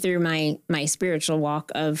 even through my spiritual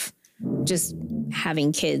walk of just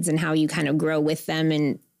having kids and how you kind of grow with them.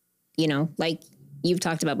 And, like you've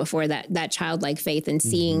talked about before, that childlike faith and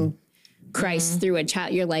seeing Christ through a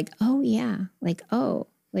child, you're like, oh yeah, like, oh,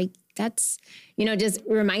 like that's, just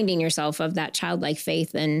reminding yourself of that childlike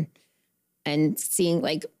faith and seeing,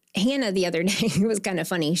 like Hannah the other day, it was kind of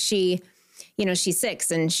funny. She's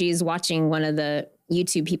 6 and she's watching one of the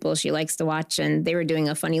YouTube people she likes to watch. And they were doing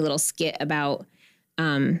a funny little skit about,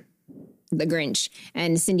 the Grinch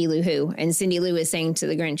and Cindy Lou Who. And Cindy Lou is saying to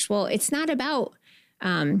the Grinch, well, it's not about,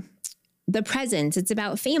 the presents. It's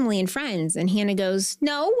about family and friends. And Hannah goes,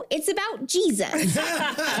 no, it's about Jesus.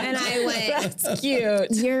 And I went, that's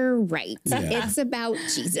cute. You're right. Yeah. It's about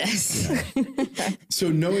Jesus. Yeah. So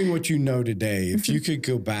knowing what you know today, if you could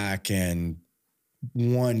go back and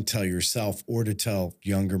tell yourself or to tell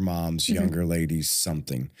younger moms, younger ladies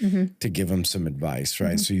something to give them some advice,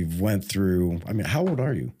 right? So you've went through, how old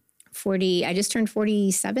are you? 40. I just turned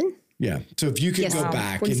 47. Yeah. So if you could go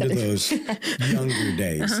back 47. Into those younger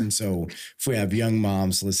days. And so if we have young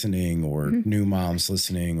moms listening or new moms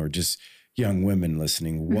listening or just young women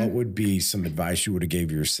listening, what would be some advice you would have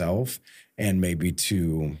gave yourself and maybe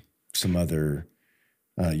to some other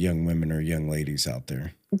young women or young ladies out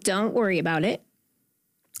there? Don't worry about it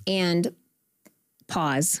and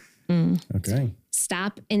pause. Okay.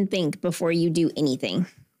 Stop and think before you do anything.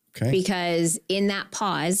 Okay. Because in that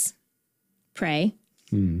pause, pray.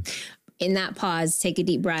 In that pause, take a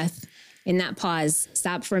deep breath. In that pause,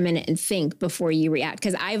 stop for a minute and think before you react.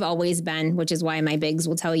 Because I've always been, which is why my bigs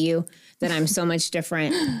will tell you that I'm so much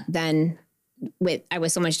different I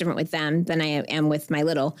was so much different with them than I am with my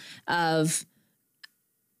little, of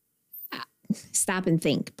stop and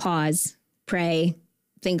think, pause, pray,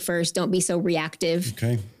 think first. Don't be so reactive.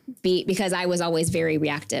 Okay. Because I was always very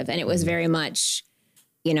reactive, and it was very much,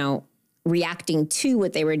 reacting to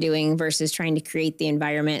what they were doing versus trying to create the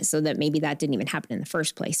environment so that maybe that didn't even happen in the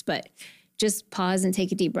first place. But just pause and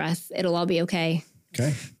take a deep breath. It'll all be okay.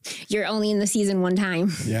 Okay. You're only in the season one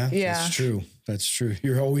time. Yeah. That's true. That's true.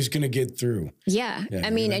 You're always going to get through. Yeah.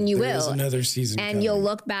 And you will. Another season. And coming. You'll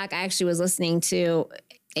look back. I actually was listening to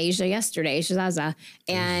Asia Zaza,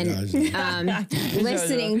 and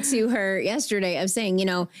listening to her yesterday of saying,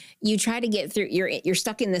 you try to get through, you're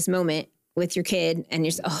stuck in this moment with your kid and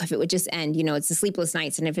you're, if it would just end, it's the sleepless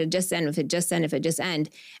nights. And if it just end.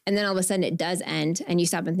 And then all of a sudden it does end. And you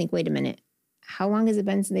stop and think, wait a minute, how long has it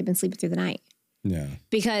been since they've been sleeping through the night? Yeah.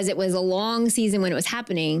 Because it was a long season when it was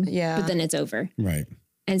happening. Yeah. But then it's over. Right.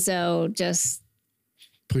 And so just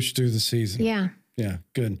push through the season. Yeah. Yeah.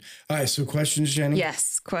 Good. All right. So questions, Jenny?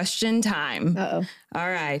 Yes. Question time. Uh-oh. All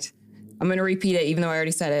right. I'm going to repeat it, even though I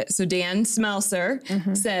already said it. So Dan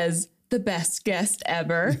Smelser says, the best guest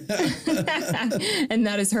ever. And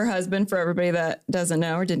that is her husband, for everybody that doesn't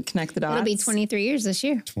know or didn't connect the dots. It'll be 23 years this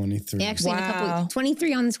year. 23. Actually, in a couple,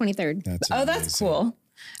 23 on the 23rd. That's cool. All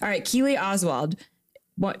right. Keely Oswald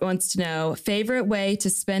wants to know, favorite way to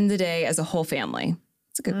spend the day as a whole family?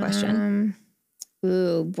 It's a good question.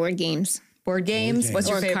 Board games. Board games? What's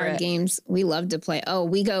your favorite? Card games. We love to play.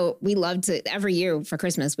 We love to, every year for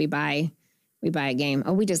Christmas, we buy a game.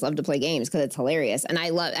 We just love to play games because it's hilarious. And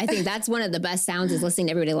I think that's one of the best sounds is listening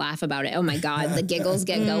to everybody laugh about it. Oh my God, the giggles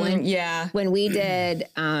get going. Yeah. When we did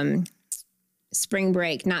spring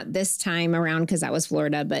break, not this time around because that was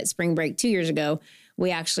Florida, but spring break 2 years ago,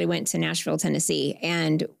 we actually went to Nashville, Tennessee,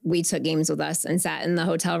 and we took games with us and sat in the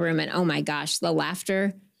hotel room. And oh my gosh, the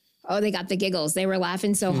laughter. Oh, they got the giggles. They were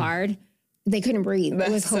laughing so hard. They couldn't breathe.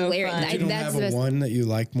 It was hilarious. You don't have a one that you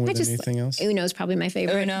like more than anything else? Uno is probably my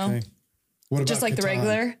favorite. Uno. Okay. What about just like Catan? the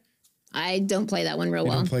regular? I don't play that one real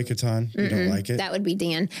well. You don't play Catan? You don't like it? That would be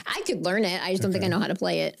Dan. I could learn it. I just don't think I know how to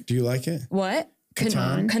play it. Do you like it? What?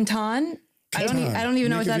 Catan? Catan? I don't even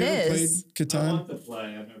know what that is. Catan? I want to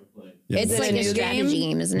play. I've never played. Yeah, it's like a strategy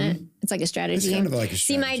game, isn't it? It's like a strategy game. Kind of like a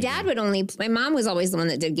strategy my dad would my mom was always the one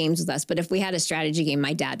that did games with us, but if we had a strategy game,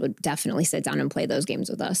 my dad would definitely sit down and play those games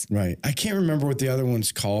with us. Right. I can't remember what the other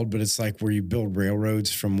one's called, but it's like where you build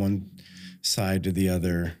railroads from one side to the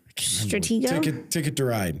other. Stratego? Ticket to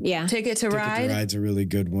Ride. Yeah. Ticket to Ride. Ticket to Ride's a really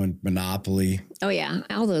good one. Monopoly. Oh yeah,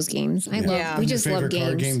 all those games. We just love games.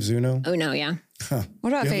 Card game, Uno. Oh no, yeah. Huh.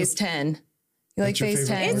 What about Phase 10? You like Phase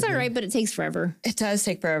 10? It's all right, but it takes forever. It does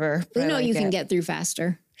take forever. Uno, you can get through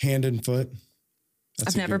faster. Hand and Foot.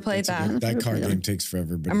 I've never played that. That card game takes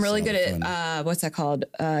forever, but I'm really good at what's that called?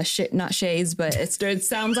 Not Shades, but it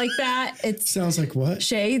sounds like that. It sounds like what?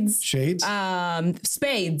 Shades. Shades.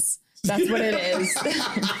 Spades. That's what it is.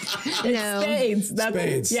 Spades.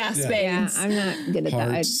 Spades. Yeah, Spades. Yeah, I'm not good at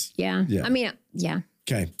Hearts. that. Yeah. I mean, yeah.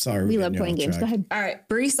 Okay, sorry. We love playing games. Go ahead. All right,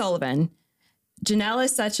 Bree Sullivan. Janelle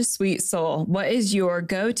is such a sweet soul. What is your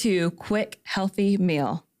go-to quick, healthy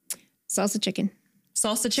meal? Salsa chicken.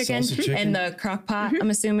 Salsa chicken in the crock pot, I'm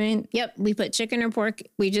assuming. Yep. We put chicken or pork.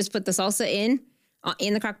 We just put the salsa in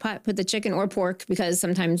the crock pot, put the chicken or pork, because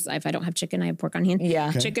sometimes if I don't have chicken, I have pork on hand. Yeah.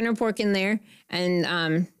 Okay. Chicken or pork in there,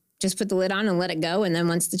 and just put the lid on and let it go. And then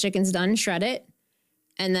once the chicken's done, shred it.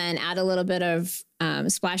 And then add a little bit of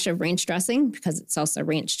splash of ranch dressing, because it's also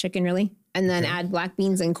ranch chicken, really. And then add black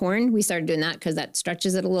beans and corn. We started doing that because that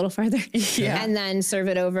stretches it a little farther. Yeah. And then serve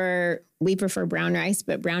it over. We prefer brown rice,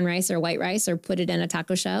 but brown rice or white rice, or put it in a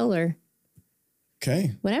taco shell or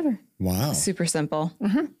whatever. Wow. Super simple.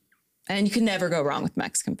 And you can never go wrong with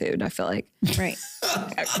Mexican food, I feel like. Right.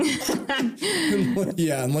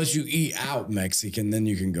 Yeah, unless you eat out Mexican, then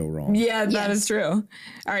you can go wrong. Yeah, that is true.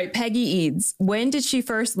 All right, Peggy Eads. When did she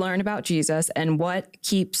first learn about Jesus, and what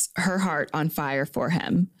keeps her heart on fire for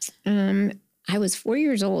him? I was 4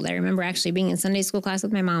 years old. I remember actually being in Sunday school class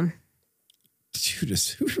with my mom. Judas,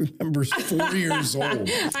 who remembers 4 years old?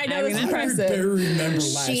 I know, it's impressive. I barely remember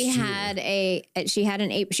last year. She had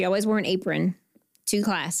an apron. She always wore an apron to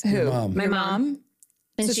class. Who? My mom.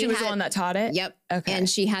 And so she was the one that taught it? Yep. Okay. And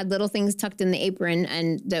she had little things tucked in the apron,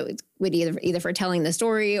 and that would either for telling the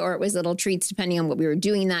story, or it was little treats depending on what we were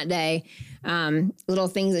doing that day. Little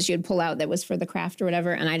things that she would pull out that was for the craft or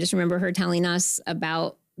whatever. And I just remember her telling us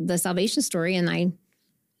about the salvation story, and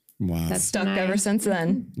that's stuck ever since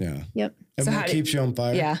then. Yeah. Yep. And so what keeps you on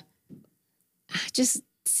fire? Yeah. Just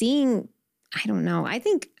seeing, I don't know. I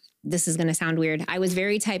think this is going to sound weird. I was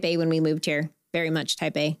very type A when we moved here. Very much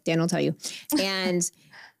type A. Dan will tell you. And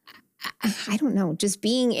I don't know, just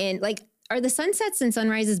being in, are the sunsets and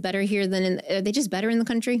sunrises better here are they just better in the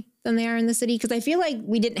country than they are in the city? Because I feel like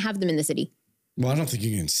we didn't have them in the city. Well, I don't think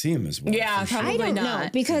you can see them as well. Yeah, probably I don't not. know,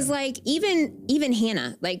 because even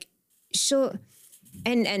Hannah, she'll,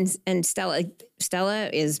 and Stella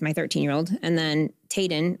is my 13-year-old. And then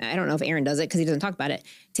Tayden, I don't know if Aaron does it because he doesn't talk about it.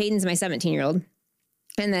 Tayden's my 17-year-old.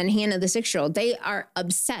 And then Hannah, the 6-year-old, they are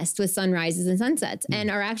obsessed with sunrises and sunsets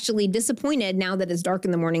and are actually disappointed now that it's dark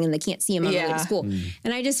in the morning and they can't see them on the way to school.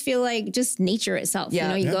 And I just feel like just nature itself. You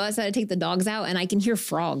go outside to take the dogs out and I can hear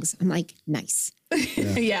frogs. I'm like, nice.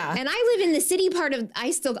 Yeah. And I live in the city part of,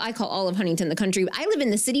 I call all of Huntington the country. I live in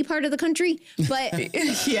the city part of the country, but I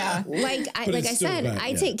said,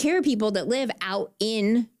 I take care of people that live out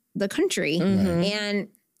in the country and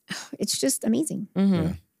it's just amazing.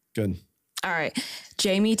 Yeah. Good. All right.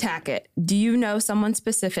 Jamie Tackett, do you know someone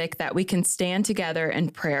specific that we can stand together in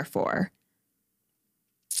prayer for?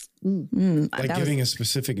 Giving a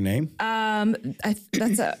specific name?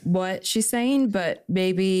 That's what she's saying, but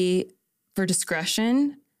maybe for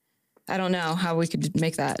discretion. I don't know how we could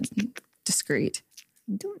make that discreet.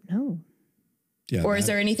 I don't know. Yeah. Or is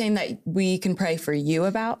there anything that we can pray for you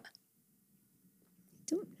about?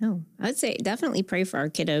 Don't know. I'd say definitely pray for our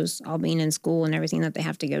kiddos all being in school and everything that they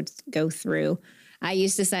have to go through. I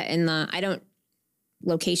used to sit in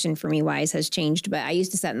location for me wise has changed, but I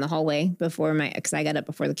used to sit in the hallway because I got up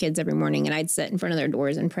before the kids every morning, and I'd sit in front of their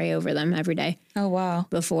doors and pray over them every day. Oh, wow.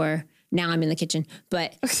 Now I'm in the kitchen,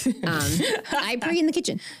 but I pray in the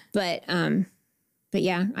kitchen, but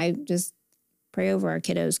yeah, I just pray over our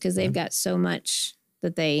kiddos because they've got so much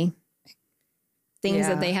that things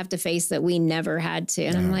that they have to face that we never had to.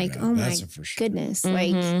 And I'm like, oh my goodness.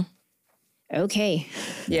 Like, okay.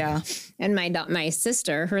 Yeah. And my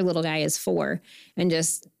sister, her little guy is 4, and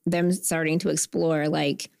just them starting to explore,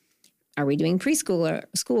 are we doing preschool or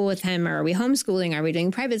school with him? Or are we homeschooling? Are we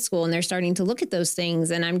doing private school? And they're starting to look at those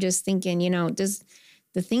things. And I'm just thinking, does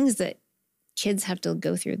the things that kids have to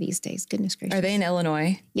go through these days, goodness gracious. Are they in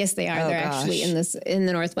Illinois? Yes, they are. They're actually in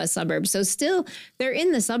the northwest suburbs. So still they're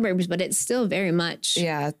in the suburbs, but it's still very much.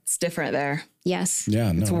 Yeah, it's different there. Yes.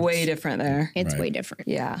 Yeah, it's way different there. It's way different.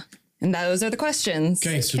 Yeah. And those are the questions.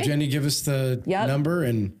 Okay, so Jenny, give us the number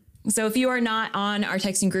and So if you are not on our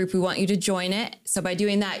texting group, we want you to join it. So by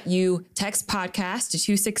doing that, you text podcast to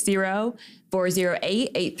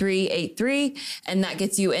 260-408-8383, and that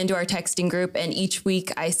gets you into our texting group. And each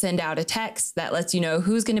week I send out a text that lets you know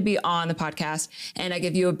who's going to be on the podcast. And I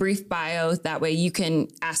give you a brief bio. That way you can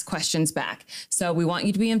ask questions back. So we want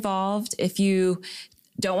you to be involved. If you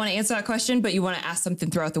don't want to answer that question, but you want to ask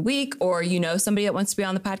something throughout the week, or you know somebody that wants to be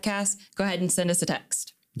on the podcast, go ahead and send us a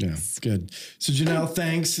text. Yeah, good. So Janel,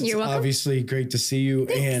 thanks. It's obviously great to see you.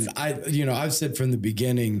 Thanks. And I've said from the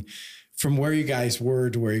beginning, from where you guys were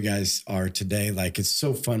to where you guys are today, like it's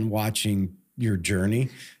so fun watching your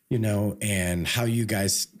journey, and how you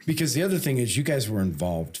guys, because the other thing is you guys were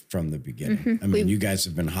involved from the beginning. Mm-hmm. I mean, you guys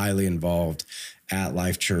have been highly involved at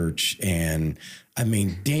Life Church. And I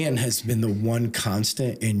mean, Dan has been the one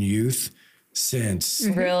constant in youth since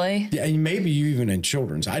really, yeah, and maybe you even in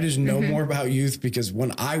children's. I just know more about youth because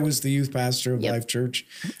when I was the youth pastor of Life Church,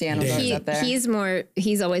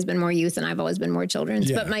 he's always been more youth, and I've always been more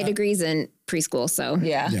children's. But my degree's in preschool, so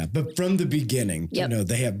yeah. But from the beginning,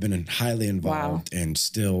 they have been highly involved and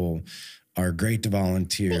still are great to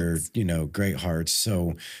volunteer. Thanks. Great hearts.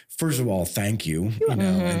 So first of all, thank you.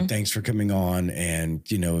 And thanks for coming on and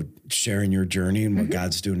sharing your journey and what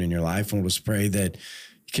God's doing in your life. And let's pray that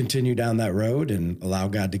continue down that road and allow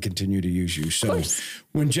God to continue to use you. So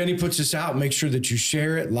when Jenny puts this out, make sure that you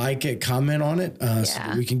share it, like it, comment on it, so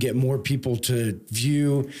that we can get more people to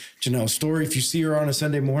view Janel's story. If you see her on a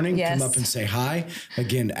Sunday morning, come up and say hi.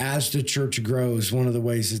 Again, as the church grows, one of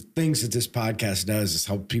the things that this podcast does is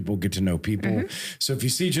help people get to know people. So if you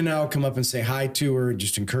see Janel, come up and say hi to her,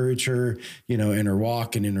 just encourage her, in her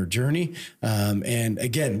walk and in her journey. And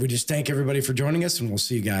again, we just thank everybody for joining us, and we'll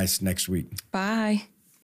see you guys next week. Bye.